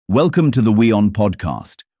Welcome to the WION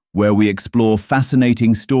podcast, where we explore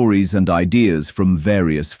fascinating stories and ideas from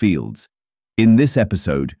various fields. In this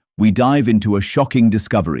episode, we dive into a shocking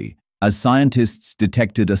discovery as scientists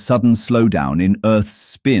detected a sudden slowdown in Earth's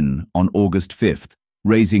spin on August 5th,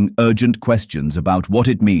 raising urgent questions about what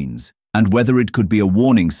it means and whether it could be a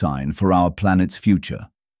warning sign for our planet's future.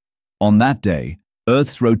 On that day,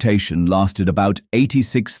 Earth's rotation lasted about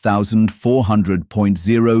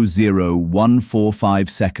 86,400.00145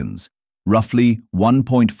 seconds, roughly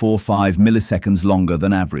 1.45 milliseconds longer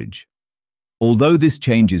than average. Although this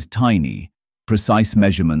change is tiny, precise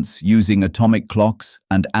measurements using atomic clocks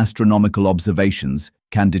and astronomical observations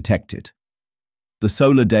can detect it. The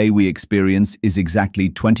solar day we experience is exactly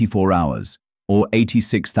 24 hours, or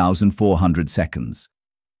 86,400 seconds.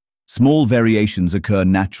 Small variations occur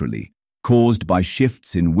naturally, caused by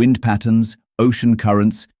shifts in wind patterns, ocean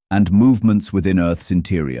currents, and movements within Earth's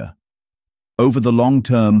interior. Over the long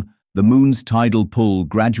term, the Moon's tidal pull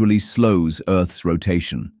gradually slows Earth's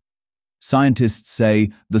rotation. Scientists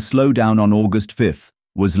say the slowdown on August 5th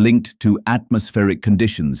was linked to atmospheric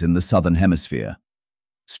conditions in the southern hemisphere.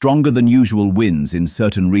 Stronger than usual winds in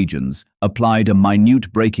certain regions applied a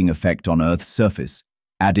minute braking effect on Earth's surface,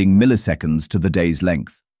 adding milliseconds to the day's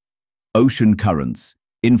length. Ocean currents,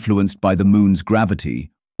 influenced by the Moon's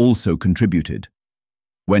gravity, also contributed.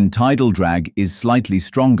 When tidal drag is slightly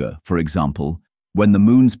stronger, for example, when the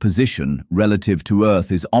Moon's position relative to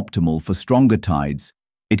Earth is optimal for stronger tides,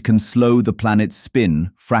 it can slow the planet's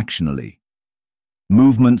spin fractionally.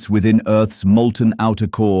 Movements within Earth's molten outer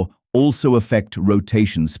core also affect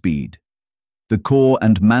rotation speed. The core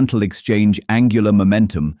and mantle exchange angular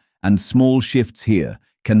momentum, and small shifts here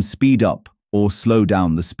can speed up or slow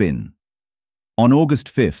down the spin. On August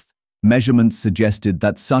 5th, measurements suggested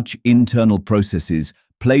that such internal processes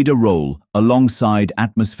played a role alongside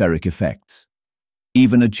atmospheric effects.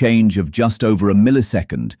 Even a change of just over a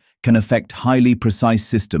millisecond can affect highly precise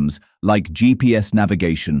systems like GPS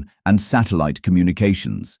navigation and satellite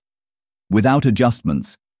communications. Without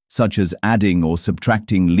adjustments, such as adding or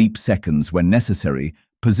subtracting leap seconds when necessary,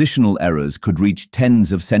 positional errors could reach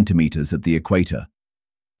tens of centimeters at the equator.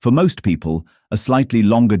 For most people, a slightly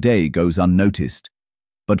longer day goes unnoticed.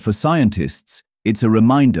 But for scientists, it's a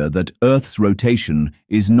reminder that Earth's rotation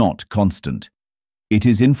is not constant. It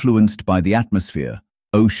is influenced by the atmosphere,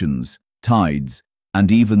 oceans, tides,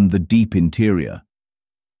 and even the deep interior.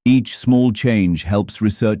 Each small change helps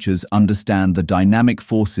researchers understand the dynamic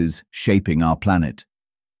forces shaping our planet.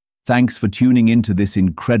 Thanks for tuning into this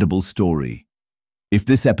incredible story. If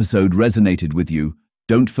this episode resonated with you,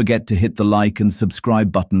 don't forget to hit the like and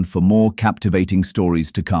subscribe button for more captivating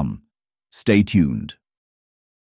stories to come. Stay tuned.